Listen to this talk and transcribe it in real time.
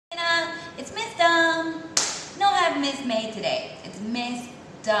Miss May today. It's Miss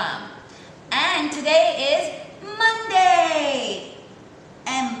Dum. And today is Monday.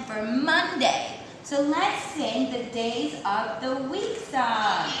 M for Monday. So let's sing the Days of the Week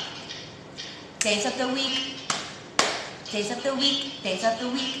song. Days of the week. Days of the week. Days of the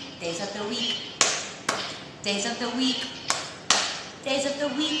week. Days of the week. Days of the week. Days of the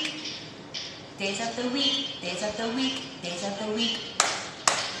week. Days of the week. Days of the week. Days of the week.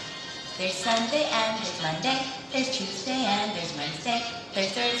 There's Sunday and there's Monday. There's Tuesday and there's Wednesday.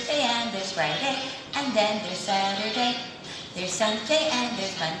 There's Thursday and there's Friday. And then there's Saturday. There's Sunday and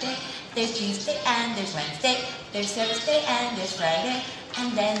there's Monday. There's Tuesday and there's Wednesday. There's Thursday and there's Friday.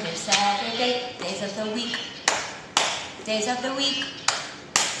 And then there's Saturday. Days of the week. Days of the week.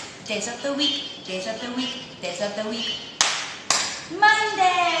 Days of the week. Days of the week. Days of the week.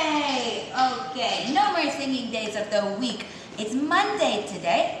 Monday! Okay, no more singing days of the week. It's Monday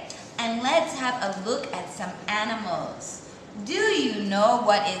today. And let's have a look at some animals. Do you know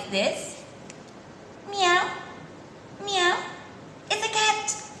what is this? Meow. Meow. It's a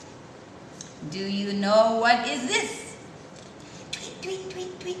cat. Do you know what is this? Tweet, tweet,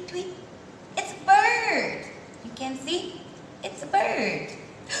 tweet, tweet, tweet. It's a bird. You can see? It's a bird.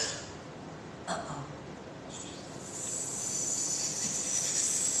 Uh-oh.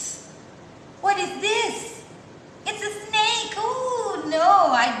 What is this? It's a snake. Oh, no,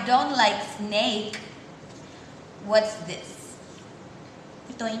 I don't like snake. What's this?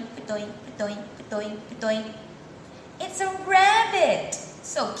 Pitoing, pitoing, pitoing, pitoing, pitoing. It's a rabbit.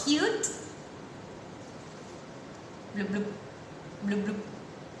 So cute. Bloop, bloop, bloop, bloop,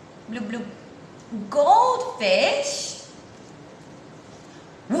 bloop, bloop. Goldfish.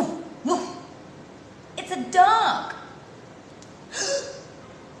 Woof, woof. It's a dog.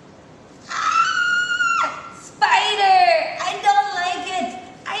 Spider. I don't like it.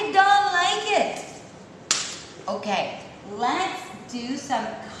 I don't like it. Okay, let's do some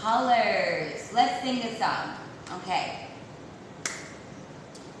colors. Let's sing a song. Okay.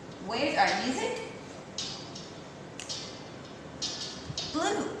 Where's our music?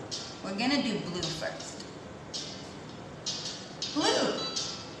 Blue. We're gonna do blue first. Blue.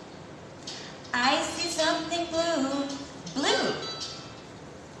 I see something blue. Blue.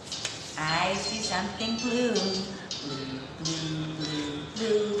 I see something blue. Blue, blue, blue,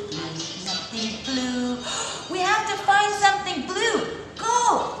 blue, blue. Something blue. We have to find something blue.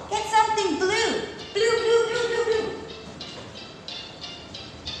 Go! Get something blue. Blue, blue, blue, blue, blue.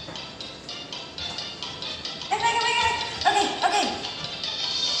 Okay, okay.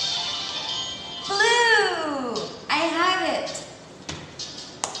 Blue. I have it.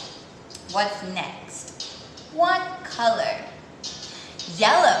 What's next? What color?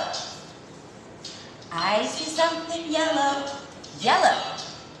 Yellow. I see something yellow. Yellow.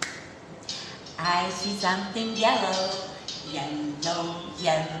 I see something yellow. Yellow,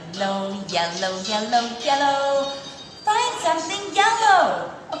 yellow, yellow, yellow, yellow. Find something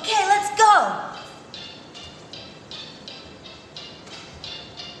yellow. Okay, let's go.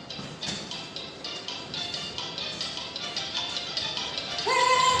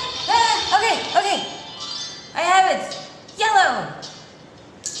 Okay. I have it. Yellow.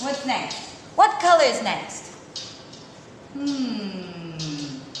 What's next? What color is next?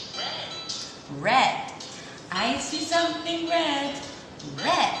 Red. I see something red.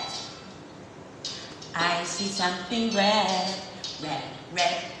 Red. I see something red. Red,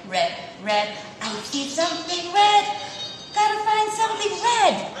 red, red, red. I see something red. Gotta find something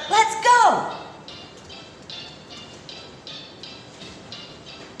red. Let's go.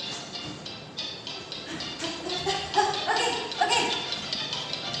 Okay.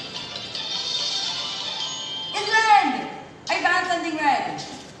 It's red. I found something red.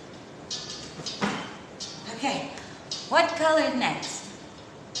 Okay, what color is next?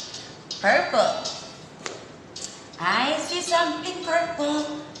 Purple. I see something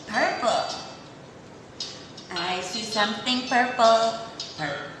purple. Purple. I see something purple.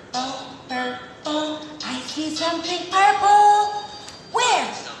 Purple, purple. I see something purple.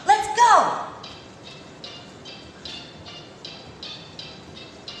 Where? Let's go.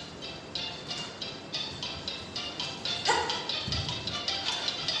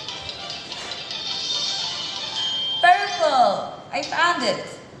 I found it.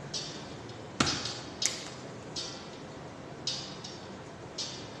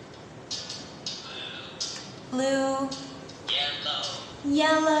 Blue. Yellow.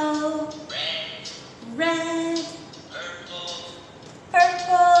 Yellow. Red. Red. Purple.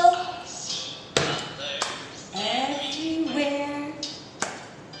 Purple. I see colors Everywhere.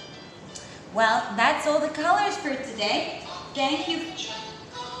 Well, that's all the colors for today. Thank you.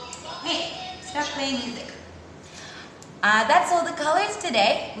 Hey, stop playing music. That's all the colors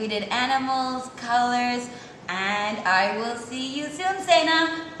today. We did animals, colors, and I will see you soon,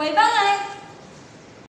 Sena. Bye-bye.